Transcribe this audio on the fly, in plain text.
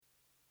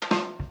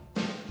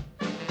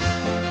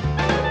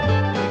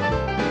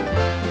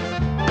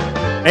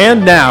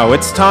And now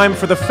it's time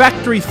for the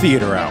Factory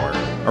Theater Hour,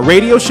 a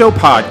radio show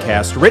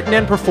podcast written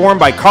and performed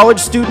by college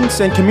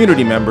students and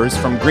community members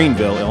from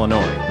Greenville,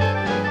 Illinois.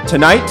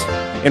 Tonight,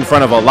 in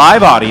front of a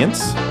live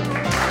audience,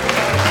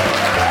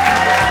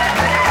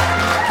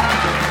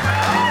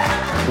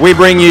 we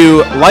bring you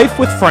Life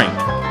with Frank,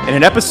 in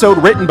an episode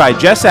written by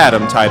Jess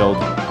Adam titled,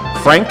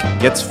 Frank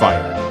Gets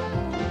Fired.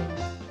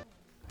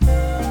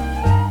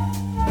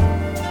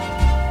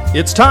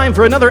 It's time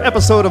for another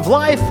episode of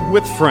Life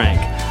with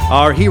Frank.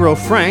 Our hero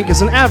Frank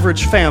is an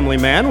average family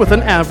man with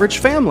an average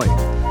family.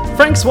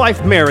 Frank's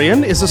wife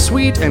Marion is a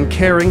sweet and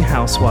caring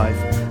housewife.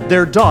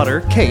 Their daughter,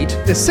 Kate,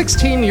 is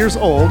 16 years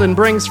old and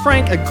brings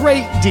Frank a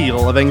great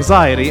deal of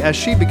anxiety as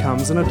she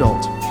becomes an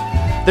adult.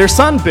 Their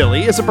son,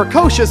 Billy, is a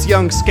precocious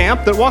young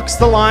scamp that walks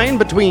the line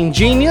between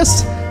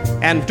genius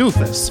and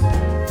doofus.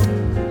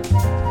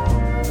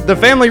 The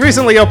family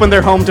recently opened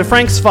their home to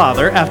Frank's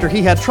father after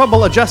he had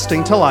trouble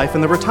adjusting to life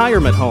in the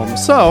retirement home.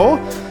 So,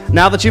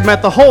 now that you've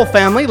met the whole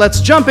family, let's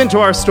jump into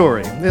our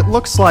story. It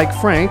looks like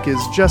Frank is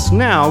just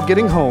now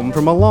getting home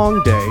from a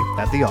long day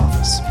at the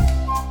office.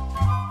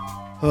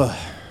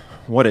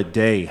 What a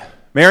day.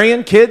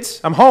 Marion, kids,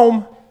 I'm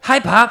home.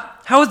 Hi,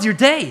 Pop. How was your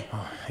day?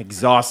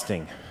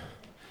 Exhausting.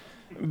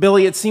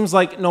 Billy, it seems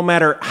like no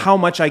matter how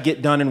much I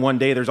get done in one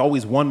day, there's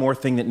always one more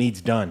thing that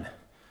needs done.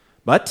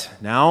 But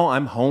now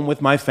I'm home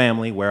with my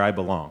family where I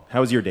belong.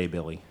 How was your day,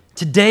 Billy?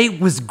 Today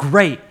was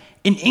great.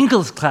 In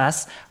English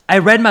class, I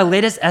read my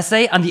latest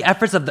essay on the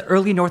efforts of the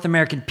early North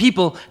American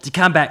people to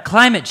combat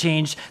climate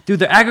change through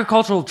their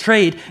agricultural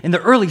trade in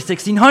the early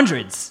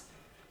 1600s.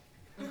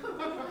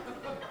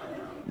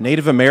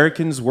 Native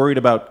Americans worried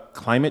about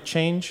climate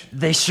change?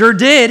 They sure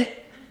did.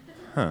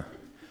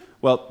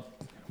 Well,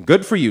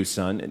 good for you,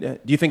 son. Do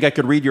you think I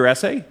could read your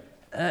essay?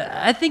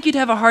 I think you'd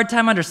have a hard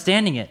time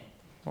understanding it.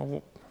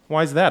 Well,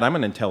 why is that? I'm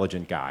an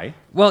intelligent guy.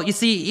 Well, you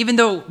see, even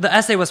though the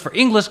essay was for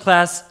English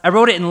class, I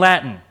wrote it in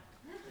Latin.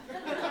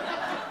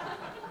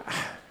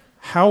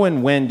 How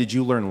and when did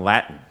you learn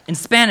Latin? In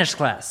Spanish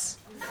class.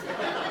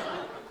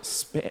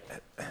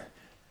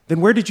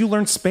 Then where did you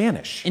learn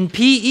Spanish? In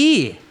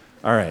PE.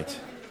 All right.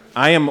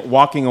 I am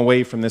walking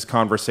away from this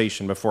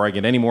conversation before I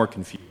get any more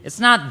confused. It's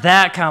not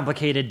that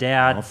complicated,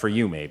 Dad. Well, for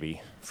you,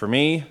 maybe. For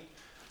me,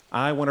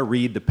 I want to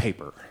read the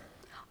paper.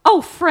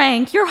 Oh,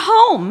 Frank, you're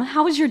home.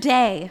 How was your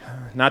day?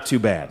 Not too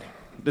bad.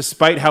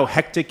 Despite how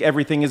hectic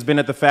everything has been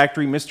at the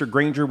factory, Mr.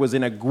 Granger was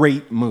in a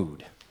great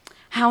mood.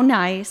 How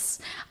nice.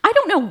 I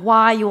don't know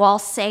why you all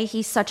say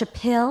he's such a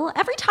pill.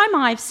 Every time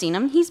I've seen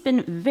him, he's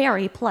been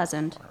very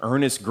pleasant.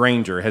 Ernest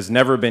Granger has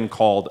never been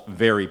called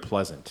very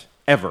pleasant,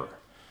 ever.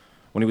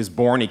 When he was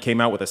born, he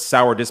came out with a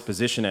sour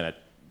disposition and a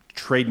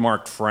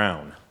trademarked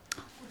frown.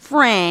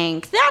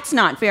 Frank, that's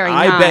not very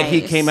nice. I bet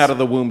he came out of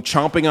the womb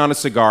chomping on a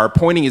cigar,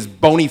 pointing his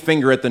bony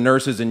finger at the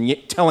nurses and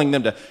telling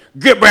them to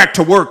get back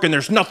to work and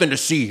there's nothing to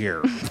see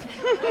here.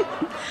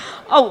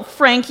 Oh,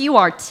 Frank, you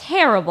are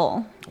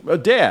terrible.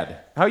 Dad,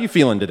 how are you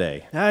feeling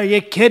today? Are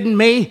you kidding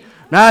me?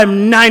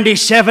 I'm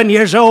 97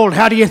 years old.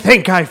 How do you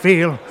think I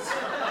feel?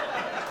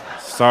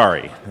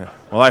 Sorry.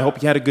 Well, I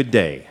hope you had a good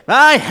day.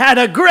 I had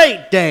a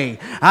great day.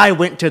 I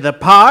went to the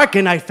park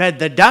and I fed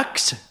the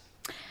ducks.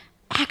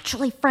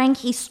 Actually, Frank,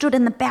 he stood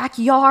in the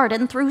backyard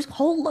and threw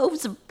whole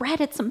loaves of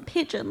bread at some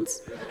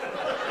pigeons.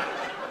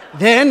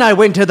 Then I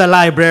went to the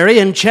library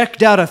and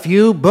checked out a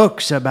few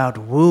books about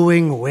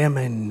wooing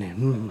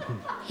women.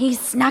 He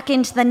snuck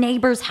into the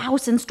neighbor's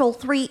house and stole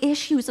 3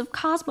 issues of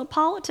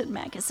Cosmopolitan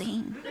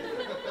magazine.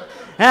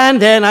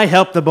 And then I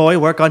helped the boy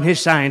work on his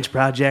science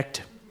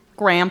project.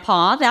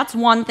 Grandpa, that's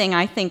one thing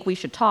I think we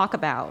should talk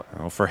about.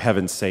 Oh, for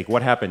heaven's sake,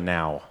 what happened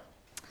now?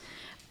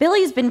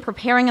 Billy's been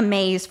preparing a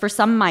maze for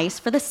some mice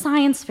for the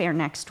science fair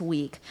next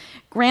week.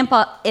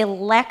 Grandpa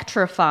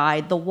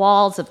electrified the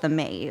walls of the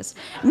maze.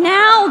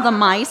 Now the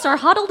mice are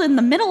huddled in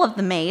the middle of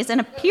the maze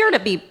and appear to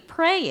be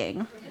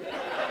praying.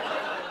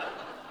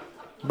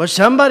 But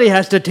somebody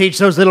has to teach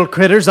those little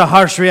critters the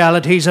harsh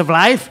realities of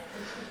life.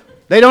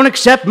 They don't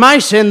accept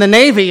mice in the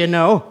Navy, you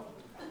know.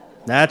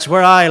 That's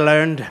where I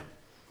learned.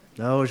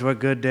 Those were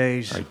good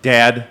days. All right,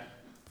 Dad,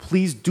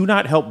 please do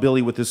not help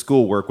Billy with his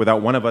schoolwork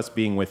without one of us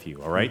being with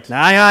you, all right?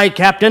 Aye, aye,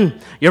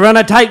 Captain. You're on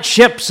a tight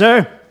ship,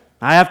 sir.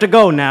 I have to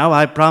go now.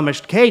 I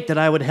promised Kate that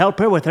I would help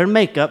her with her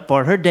makeup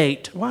for her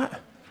date.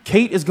 What?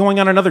 Kate is going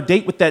on another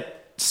date with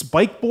that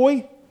Spike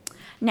boy?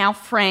 Now,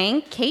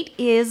 Frank, Kate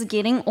is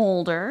getting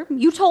older.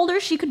 You told her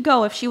she could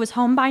go if she was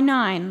home by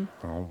 9.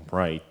 Oh,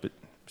 right, but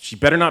she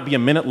better not be a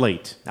minute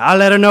late. I'll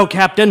let her know,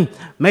 Captain.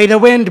 May the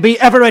wind be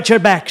ever at your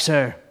back,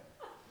 sir.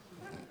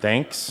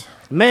 Thanks.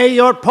 May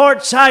your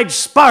port side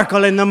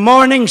sparkle in the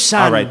morning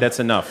sun. All right, that's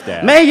enough,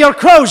 Dad. May your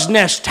crow's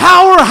nest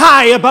tower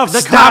high above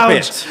the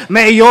clouds. Stop it.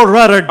 May your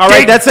rudder All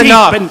right, that's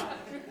enough.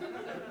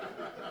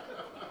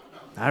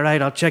 All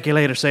right, I'll check you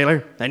later,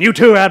 sailor. And you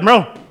too,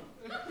 Admiral.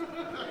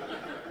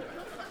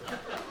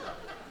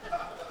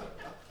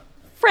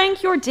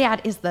 Frank, your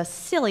dad is the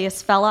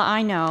silliest fella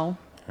I know.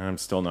 I'm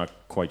still not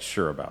quite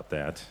sure about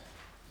that.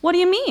 What do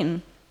you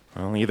mean?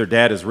 Well, either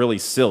Dad is really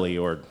silly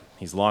or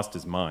he's lost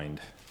his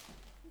mind.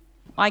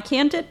 Why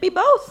can't it be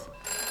both?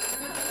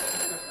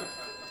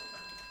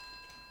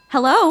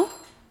 Hello?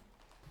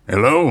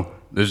 Hello?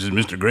 This is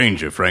Mr.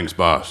 Granger, Frank's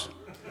boss.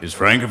 Is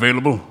Frank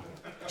available?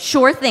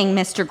 Sure thing,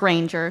 Mr.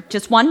 Granger.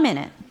 Just 1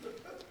 minute.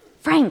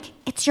 Frank,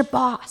 it's your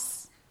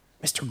boss.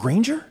 Mr.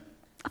 Granger?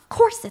 Of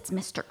course it's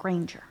Mr.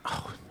 Granger.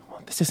 Oh,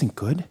 well, this isn't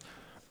good.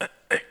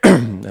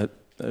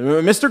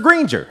 Mr.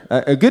 Granger,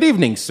 good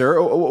evening, sir.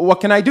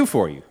 What can I do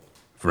for you?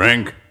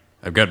 Frank,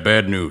 I've got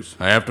bad news.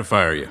 I have to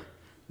fire you.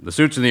 The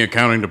suits in the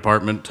accounting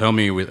department tell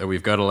me that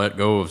we've got to let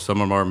go of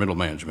some of our middle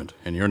management,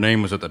 and your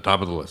name was at the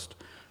top of the list.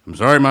 I'm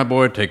sorry, my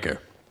boy. Take care.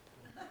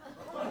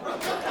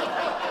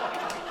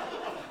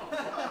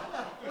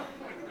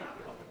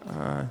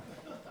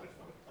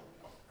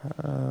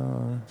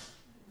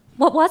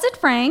 What was it,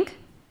 Frank?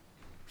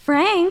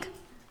 Frank?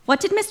 What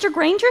did Mr.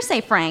 Granger say,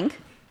 Frank?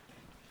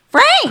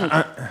 Frank!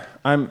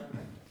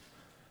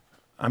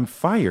 I'm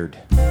fired.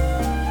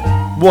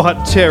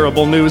 What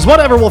terrible news.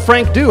 Whatever will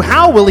Frank do?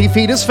 How will he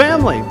feed his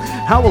family?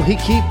 How will he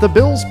keep the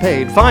bills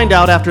paid? Find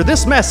out after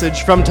this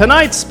message from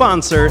tonight's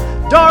sponsor,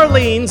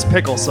 Darlene's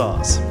Pickle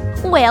Sauce.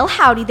 Well,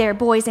 howdy there,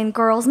 boys and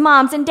girls,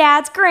 moms and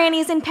dads,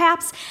 grannies and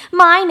paps.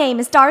 My name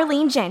is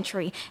Darlene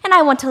Gentry, and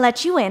I want to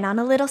let you in on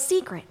a little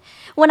secret.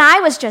 When I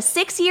was just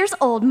 6 years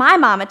old, my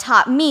mama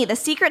taught me the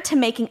secret to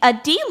making a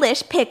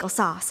delish pickle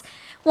sauce.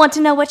 Want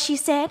to know what she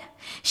said?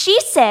 She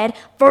said,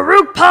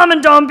 Farouk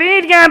Palmandon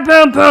Bead Gam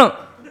Boom Boom.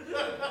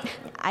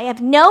 I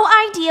have no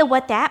idea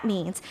what that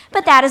means,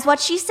 but that is what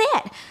she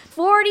said.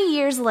 40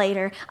 years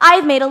later,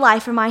 I've made a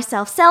life for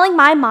myself selling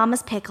my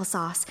mama's pickle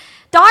sauce.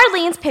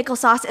 Darlene's pickle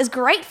sauce is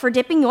great for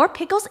dipping your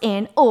pickles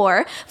in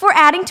or for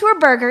adding to a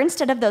burger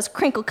instead of those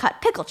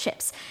crinkle-cut pickle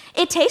chips.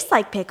 It tastes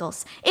like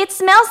pickles. It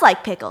smells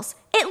like pickles.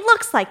 It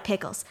looks like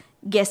pickles.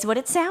 Guess what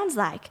it sounds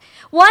like?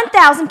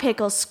 1,000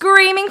 pickles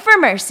screaming for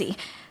mercy.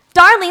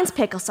 Darlene's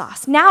Pickle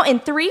Sauce, now in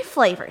 3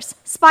 flavors,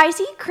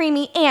 spicy,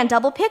 creamy, and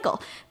double pickle.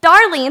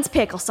 Darlene's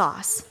Pickle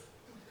Sauce.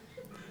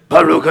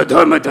 What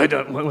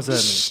was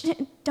that? Shh,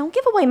 don't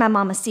give away my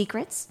mama's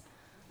secrets.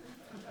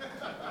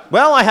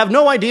 Well, I have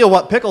no idea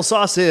what pickle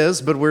sauce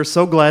is, but we're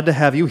so glad to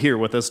have you here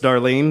with us,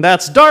 Darlene.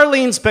 That's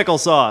Darlene's Pickle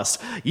Sauce.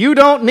 You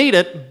don't need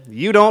it.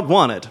 You don't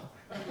want it.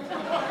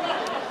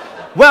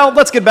 Well,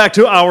 let's get back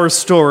to our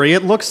story.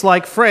 It looks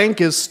like Frank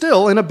is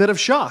still in a bit of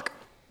shock.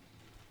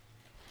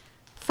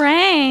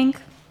 Frank?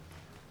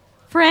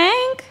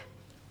 Frank?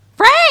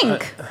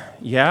 Frank!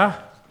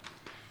 Yeah?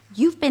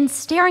 You've been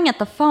staring at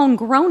the phone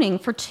groaning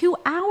for 2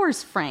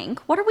 hours, Frank.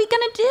 What are we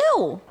gonna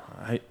do?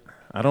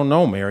 I don't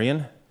know,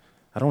 Marion.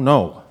 I don't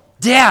know.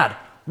 Dad,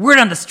 word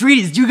on the street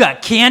is you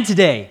got canned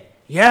today.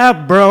 Yeah,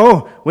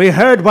 bro, we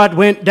heard what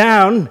went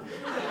down.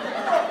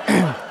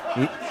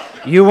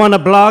 You want to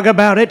blog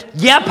about it?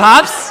 Yeah,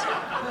 Pops.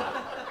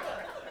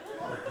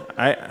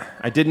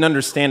 I didn't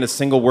understand a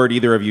single word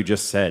either of you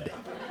just said.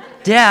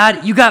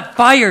 Dad, you got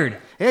fired.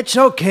 It's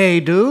okay,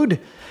 dude.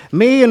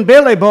 Me and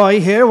Billy Boy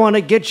here want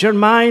to get your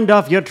mind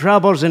off your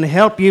troubles and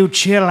help you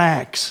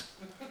chillax.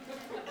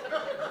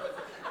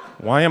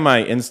 Why am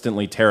I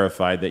instantly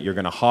terrified that you're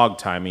going to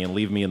hog-tie me and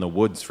leave me in the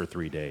woods for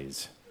 3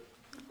 days?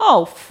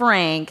 Oh,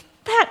 Frank,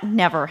 that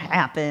never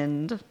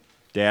happened.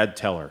 Dad,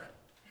 tell her.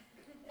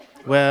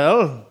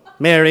 Well,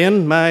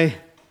 Marion, my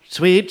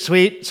sweet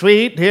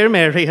dear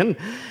Marion,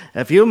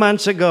 a few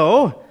months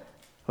ago,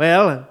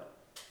 well,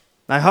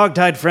 I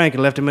hog-tied Frank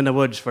and left him in the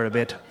woods for a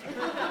bit.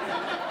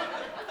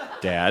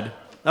 Dad?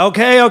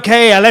 Okay,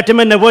 I left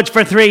him in the woods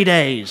for 3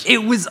 days.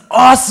 It was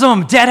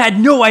awesome. Dad had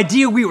no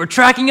idea we were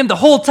tracking him the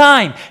whole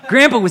time.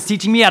 Grandpa was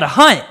teaching me how to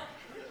hunt.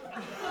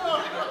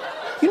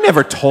 You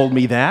never told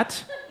me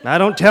that. I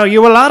don't tell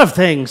you a lot of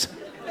things.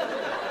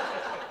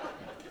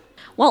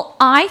 Well,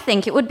 I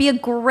think it would be a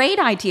great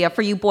idea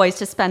for you boys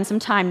to spend some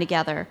time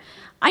together.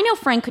 I know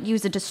Frank could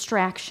use a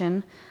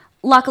distraction.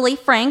 Luckily,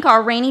 Frank,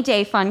 our rainy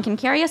day fund can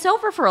carry us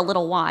over for a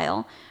little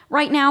while.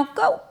 Right now,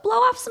 go blow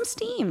off some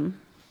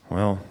steam.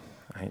 Well,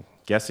 I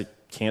guess it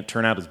can't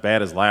turn out as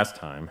bad as last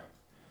time.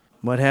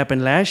 What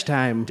happened last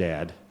time?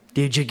 Dad.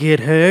 Did you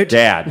get hurt?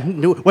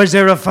 Dad. Was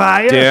there a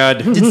fire? Dad.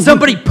 Did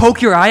somebody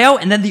poke your eye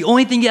out and then the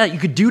only thing that you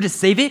could do to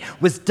save it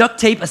was duct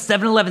tape a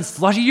 7-Eleven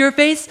slushie to your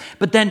face?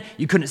 But then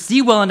you couldn't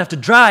see well enough to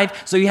drive,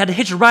 so you had to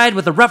hitch a ride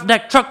with a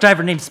roughneck truck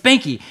driver named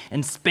Spanky.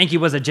 And Spanky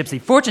was a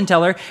gypsy fortune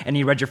teller, and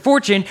he read your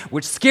fortune,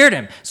 which scared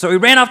him. So he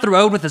ran off the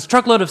road with his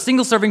truckload of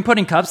single-serving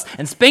pudding cups,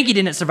 and Spanky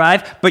didn't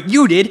survive, but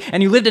you did,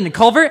 and you lived in a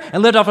culvert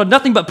and lived off of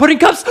nothing but pudding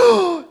cups?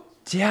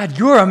 Dad,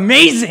 you're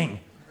amazing!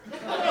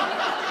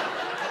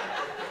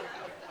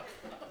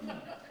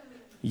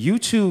 You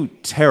two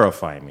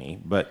terrify me,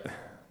 but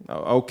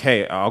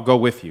okay, I'll go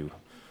with you.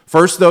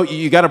 First, though,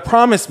 you gotta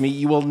promise me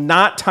you will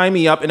not tie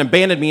me up and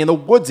abandon me in the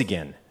woods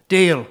again.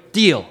 Deal.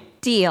 Deal.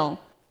 Deal.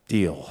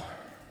 Deal.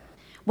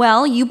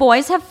 Well, you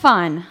boys have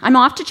fun. I'm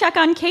off to check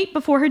on Kate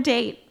before her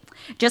date.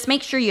 Just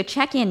make sure you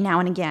check in now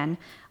and again.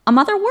 A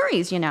mother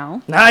worries, you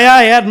know.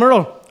 Aye,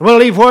 Admiral. We'll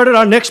leave word at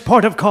our next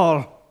port of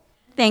call.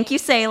 Thank you,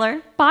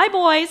 sailor. Bye,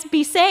 boys.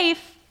 Be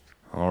safe.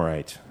 All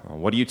right.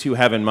 What do you two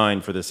have in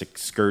mind for this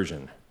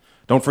excursion?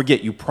 Don't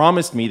forget, you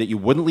promised me that you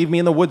wouldn't leave me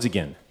in the woods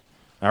again.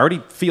 I already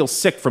feel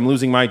sick from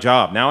losing my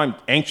job. Now I'm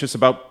anxious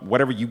about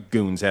whatever you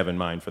goons have in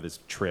mind for this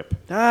trip.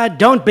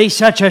 Don't be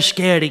such a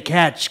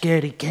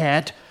scaredy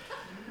cat.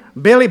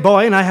 Billy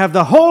boy and I have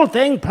the whole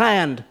thing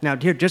planned. Now,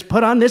 dear, just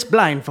put on this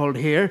blindfold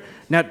here.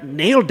 Now,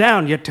 kneel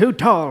down. You're too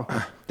tall.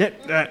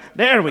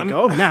 There we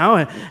go.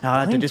 Now,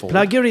 I'll have to just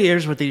plug your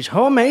ears with these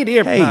homemade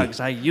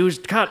earplugs. I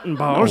used cotton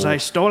balls I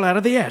stole out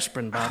of the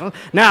aspirin bottle.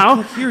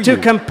 Now, to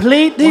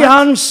complete the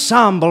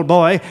ensemble,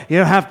 boy, you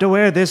have to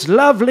wear this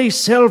lovely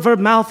silver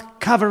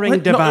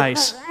mouth-covering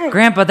device.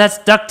 Grandpa, that's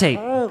duct tape.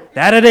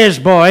 That it is,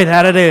 boy,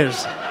 that it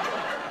is.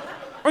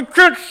 I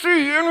can't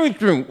see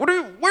anything.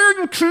 Where are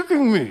you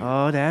taking me?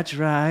 Oh, that's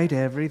right.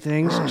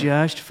 Everything's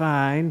just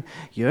fine.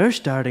 You're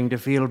starting to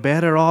feel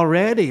better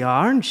already,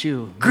 aren't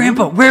you?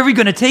 Grandpa, where are we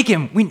going to take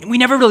him? We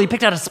never really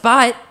picked out a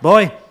spot.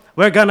 Boy,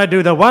 we're going to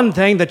do the one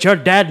thing that your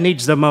dad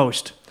needs the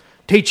most.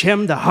 Teach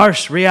him the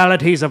harsh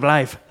realities of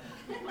life.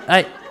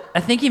 I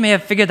think he may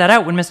have figured that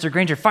out when Mr.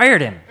 Granger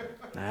fired him.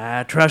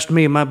 Trust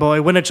me, my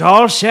boy. When it's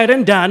all said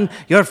and done,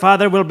 your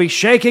father will be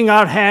shaking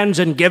our hands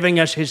and giving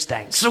us his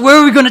thanks. So where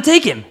are we going to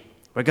take him?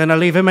 We're going to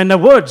leave him in the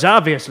woods,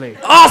 obviously.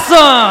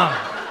 Awesome!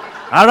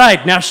 All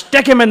right, now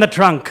stick him in the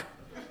trunk.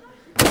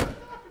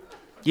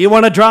 You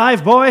want to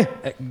drive, boy?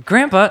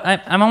 Grandpa,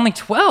 I'm only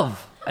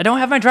 12. I don't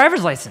have my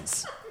driver's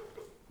license.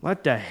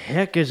 What the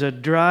heck is a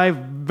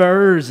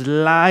driver's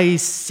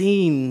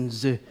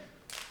license?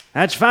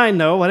 That's fine,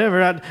 though.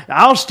 Whatever.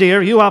 I'll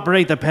steer. You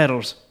operate the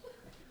pedals.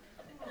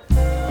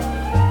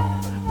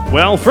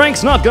 Well,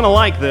 Frank's not gonna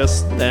like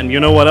this. And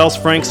you know what else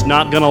Frank's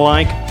not gonna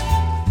like?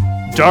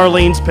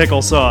 Darlene's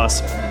pickle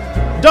sauce.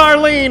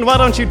 Darlene, why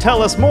don't you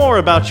tell us more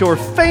about your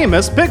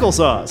famous pickle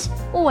sauce?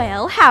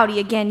 Well, howdy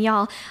again,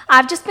 y'all.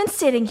 I've just been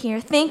sitting here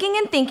thinking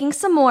and thinking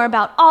some more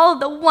about all of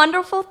the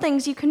wonderful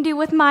things you can do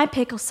with my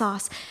pickle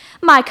sauce.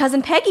 My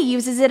cousin Peggy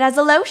uses it as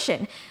a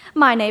lotion.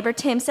 My neighbor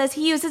Tim says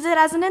he uses it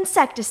as an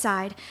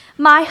insecticide.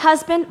 My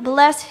husband,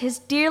 bless his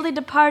dearly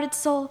departed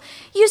soul,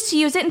 used to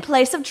use it in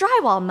place of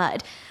drywall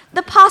mud.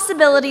 The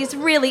possibilities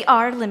really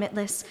are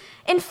limitless.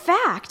 In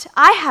fact,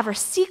 I have a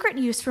secret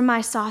use for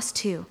my sauce,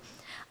 too.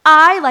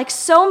 I, like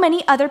so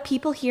many other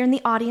people here in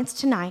the audience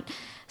tonight,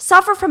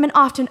 suffer from an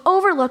often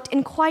overlooked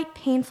and quite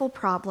painful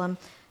problem: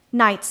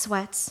 night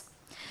sweats.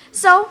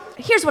 So,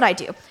 here's what I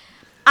do.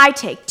 I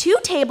take 2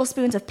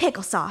 tablespoons of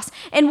pickle sauce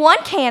and 1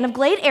 can of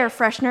Glade air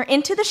freshener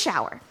into the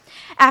shower.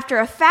 After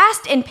a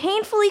fast and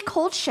painfully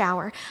cold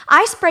shower,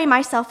 I spray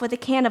myself with a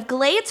can of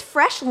Glade's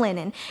fresh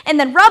linen and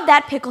then rub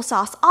that pickle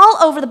sauce all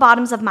over the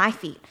bottoms of my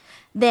feet.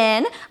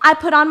 Then I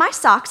put on my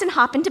socks and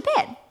hop into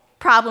bed.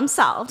 Problem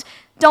solved.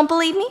 Don't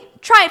believe me?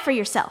 Try it for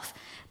yourself.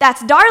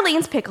 That's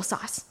Darlene's pickle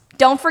sauce.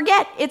 Don't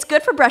forget, it's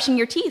good for brushing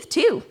your teeth,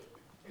 too.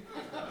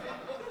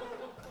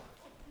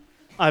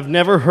 I've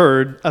never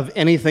heard of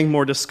anything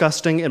more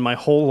disgusting in my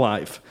whole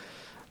life.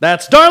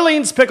 That's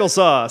Darlene's pickle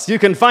sauce. You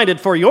can find it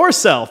for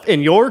yourself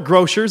in your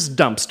grocer's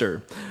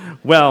dumpster.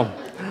 Well,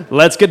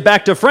 let's get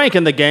back to Frank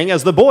and the gang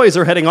as the boys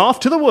are heading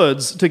off to the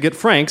woods to get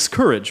Frank's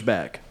courage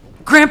back.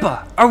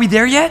 Grandpa, are we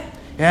there yet?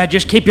 Yeah,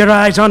 just keep your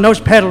eyes on those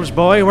pedals,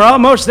 boy. We're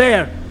almost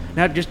there.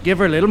 Now just give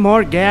her a little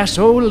more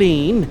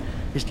gasoline.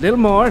 Just a little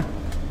more.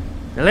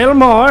 A little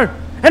more.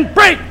 And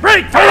brake!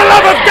 Brake! For the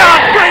love of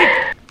God,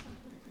 brake!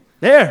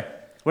 There.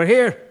 We're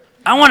here.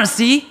 I want to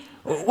see.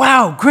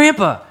 Wow,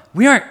 Grandpa,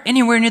 we aren't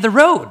anywhere near the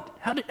road.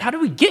 How did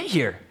we get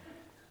here?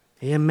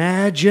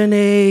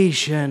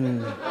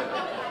 Imagination.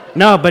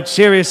 No, but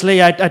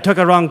seriously, I took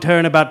a wrong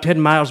turn about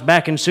 10 miles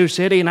back in Sioux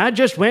City, and I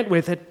just went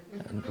with it.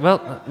 Well,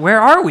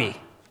 where are we?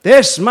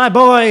 This, my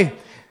boy,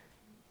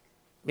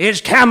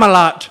 is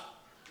Camelot.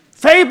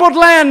 Fabled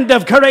land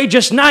of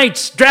courageous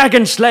knights,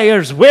 dragon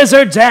slayers,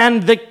 wizards,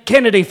 and the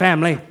Kennedy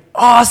family.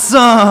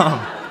 Awesome!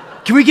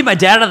 Can we get my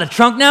dad out of the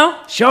trunk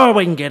now? Sure,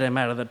 we can get him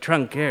out of the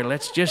trunk here.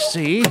 Let's just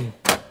see.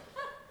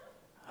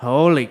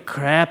 Holy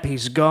crap,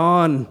 he's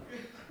gone.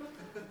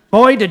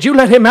 Boy, did you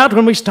let him out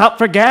when we stopped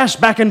for gas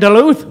back in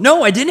Duluth?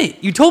 No, I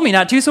didn't. You told me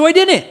not to, so I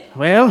didn't.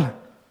 Well,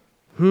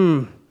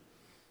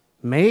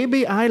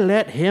 maybe I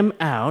let him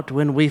out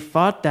when we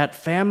fought that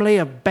family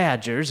of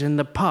badgers in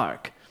the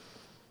park.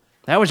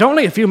 That was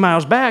only a few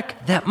miles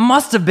back. That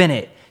must have been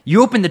it.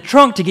 You opened the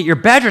trunk to get your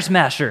badger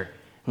smasher.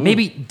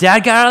 Maybe Dad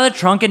got out of the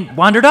trunk and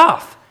wandered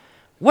off.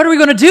 What are we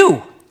going to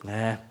do?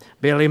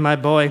 Billy, my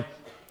boy,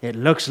 it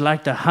looks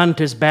like the hunt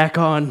is back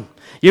on.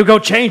 You go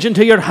change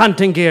into your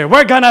hunting gear.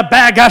 We're going to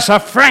bag us a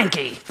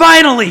Frankie.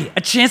 Finally,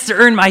 a chance to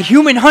earn my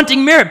human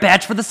hunting merit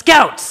badge for the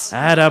Scouts.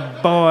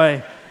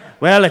 Attaboy.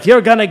 Well, if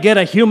you're going to get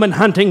a human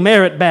hunting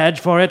merit badge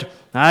for it,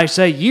 I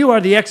say you are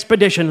the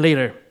expedition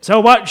leader. So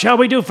what shall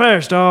we do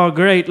first, oh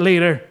great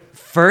leader?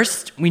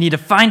 First, we need to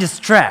find his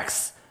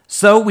tracks.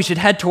 So we should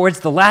head towards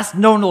the last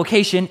known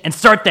location and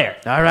start there.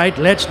 All right,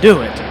 let's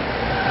do it.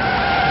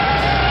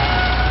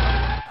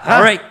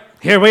 All right.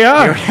 Here we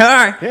are. Here we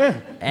are.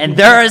 Yeah. And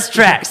there are his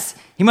tracks.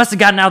 He must have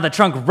gotten out of the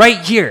trunk right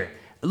here.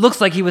 It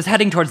looks like he was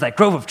heading towards that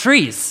grove of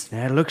trees.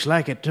 Yeah, looks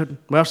like it.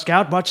 Well,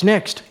 Scout, what's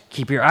next?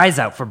 Keep your eyes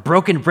out for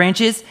broken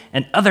branches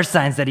and other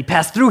signs that he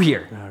passed through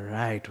here. All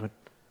right.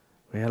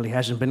 Well, he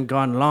hasn't been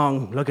gone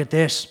long. Look at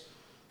this.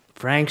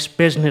 Frank's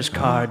business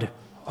card.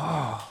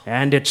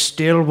 And it's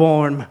still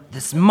warm.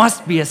 This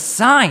must be a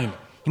sign.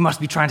 He must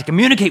be trying to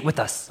communicate with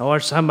us. Or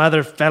some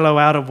other fellow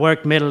out of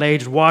work,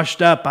 middle-aged,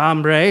 washed-up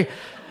hombre.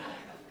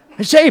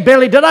 Say,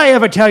 Billy, did I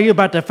ever tell you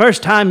about the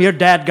first time your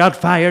dad got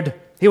fired?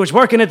 He was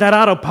working at that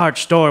auto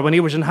parts store when he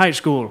was in high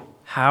school.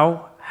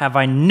 How have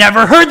I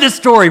never heard this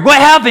story? What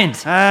happened?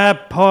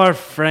 Poor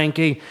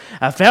Frankie.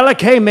 A fella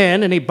came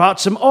in and he bought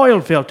some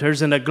oil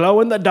filters and a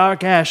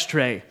glow-in-the-dark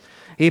ashtray.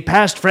 He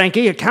passed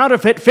Frankie a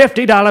counterfeit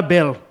 $50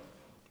 bill.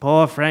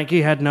 Poor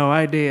Frankie had no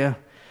idea.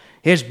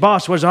 His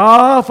boss was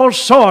awful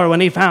sore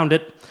when he found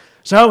it.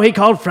 So he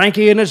called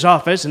Frankie in his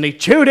office and he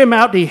chewed him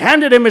out. He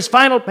handed him his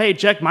final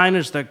paycheck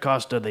minus the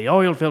cost of the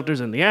oil filters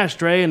and the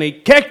ashtray, and he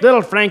kicked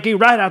little Frankie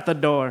right out the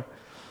door.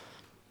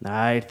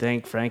 I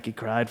think Frankie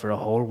cried for a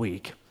whole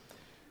week.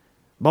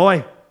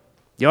 Boy,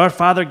 your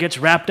father gets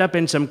wrapped up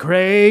in some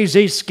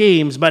crazy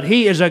schemes, but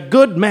he is a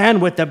good man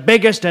with the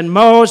biggest and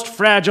most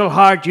fragile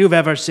heart you've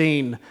ever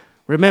seen.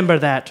 Remember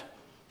that.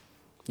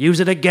 Use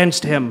it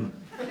against him.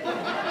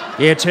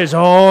 It's his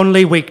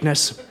only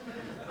weakness.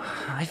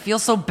 I feel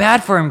so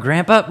bad for him,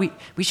 Grandpa.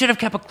 We should have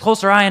kept a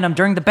closer eye on him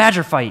during the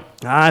badger fight.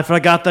 I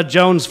forgot the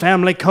Jones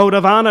family code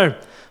of honor.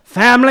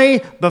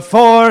 Family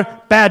before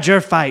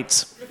badger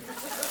fights.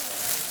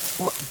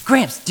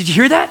 Gramps, did you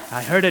hear that?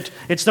 I heard it.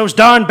 It's those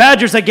darn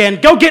badgers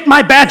again. Go get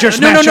my badger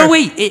smasher. No,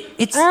 wait.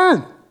 It's...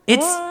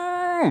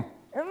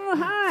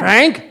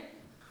 Frank?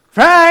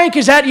 Frank,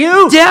 is that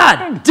you?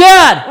 Dad!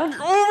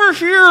 Over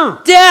here.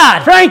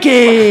 Dad!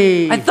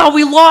 Frankie! I thought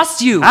we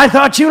lost you. I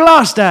thought you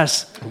lost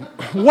us.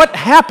 What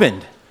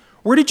happened?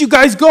 Where did you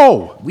guys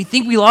go? We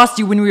think we lost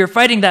you when we were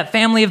fighting that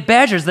family of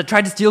badgers that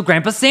tried to steal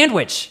Grandpa's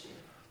sandwich.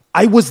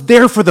 I was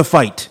there for the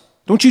fight.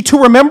 Don't you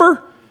two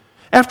remember?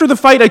 After the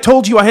fight, I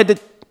told you I had to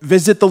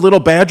visit the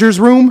little badger's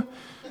room.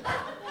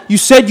 You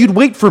said you'd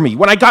wait for me.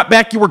 When I got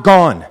back, you were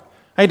gone.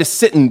 I had to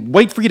sit and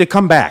wait for you to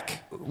come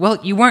back. Well,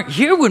 you weren't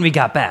here when we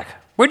got back.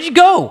 Where'd you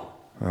go?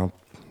 Well,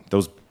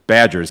 those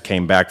badgers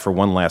came back for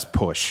one last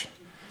push.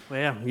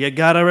 Well, you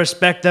gotta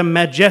respect the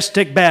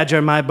majestic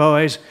badger, my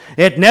boys.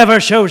 It never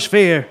shows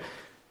fear.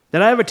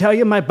 Did I ever tell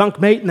you my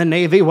bunkmate in the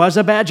Navy was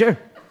a badger?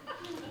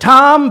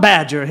 Tom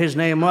Badger, his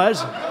name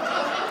was.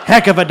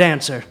 Heck of a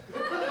dancer.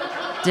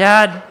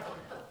 Dad,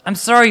 I'm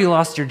sorry you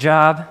lost your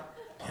job.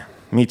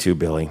 Me too,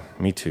 Billy.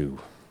 Me too.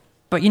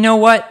 But you know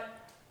what?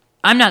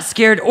 I'm not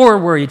scared or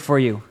worried for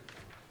you.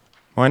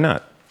 Why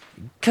not?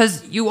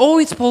 'Cause you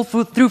always pull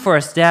through for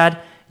us, Dad.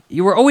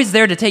 You were always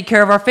there to take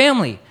care of our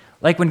family.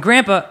 Like when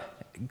Grandpa...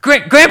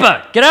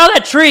 Grandpa, get out of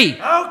that tree!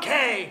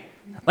 Okay.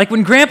 Like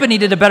when Grandpa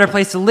needed a better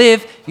place to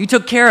live, you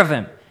took care of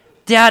him.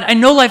 Dad, I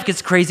know life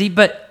gets crazy,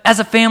 but as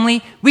a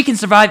family, we can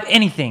survive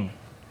anything.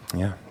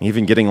 Yeah,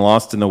 even getting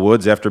lost in the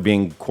woods after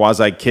being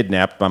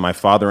quasi-kidnapped by my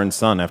father and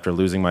son after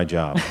losing my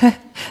job.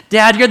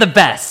 Dad, you're the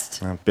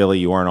best. Billy,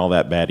 you aren't all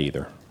that bad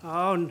either.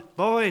 Oh,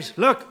 boys,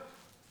 look.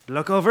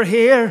 Look over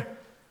here.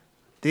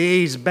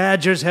 These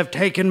badgers have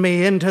taken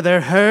me into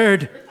their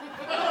herd.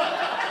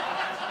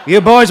 You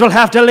boys will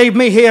have to leave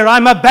me here.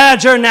 I'm a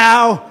badger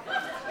now.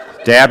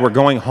 Dad, we're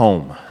going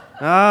home.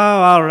 Oh,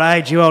 all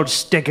right, you old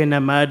stick in the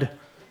mud.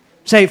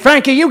 Say,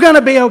 Frankie, you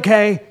gonna be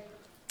okay?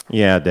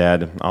 Yeah,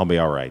 Dad, I'll be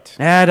all right.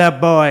 Atta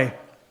boy.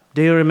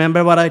 Do you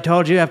remember what I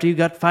told you after you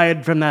got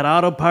fired from that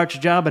auto parts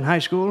job in high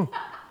school?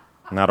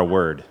 Not a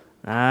word.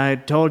 I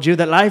told you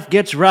that life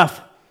gets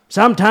rough.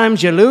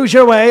 Sometimes you lose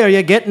your way or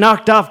you get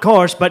knocked off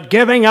course, but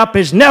giving up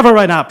is never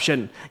an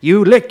option.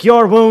 You lick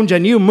your wounds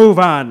and you move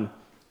on.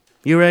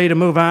 You ready to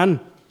move on?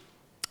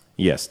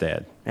 Yes,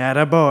 Dad.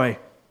 Atta boy.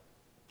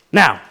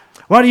 Now,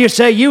 what do you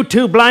say you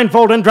two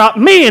blindfold and drop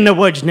me in the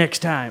woods next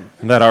time?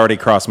 That already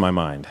crossed my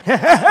mind.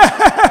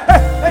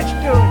 Let's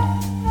do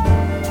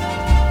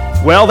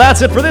it. Well,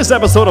 that's it for this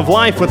episode of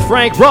Life with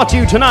Frank, brought to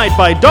you tonight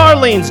by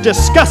Darlene's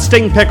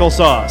Disgusting Pickle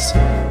Sauce.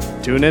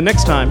 Tune in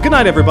next time. Good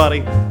night,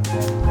 everybody.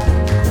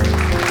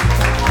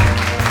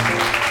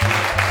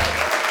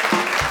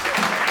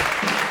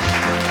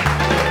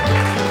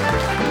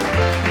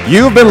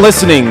 You've been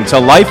listening to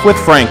Life with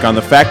Frank on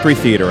the Factory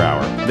Theater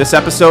Hour. This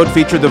episode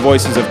featured the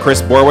voices of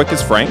Chris Borwick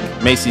as Frank,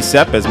 Macy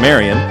Sepp as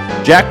Marion,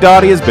 Jack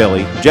Doughty as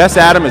Billy, Jess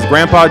Adam as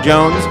Grandpa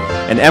Jones,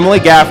 and Emily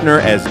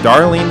Gaffner as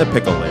Darlene the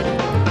Pickle Lady.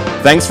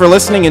 Thanks for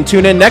listening and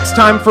tune in next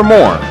time for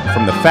more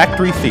from the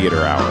Factory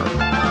Theater Hour.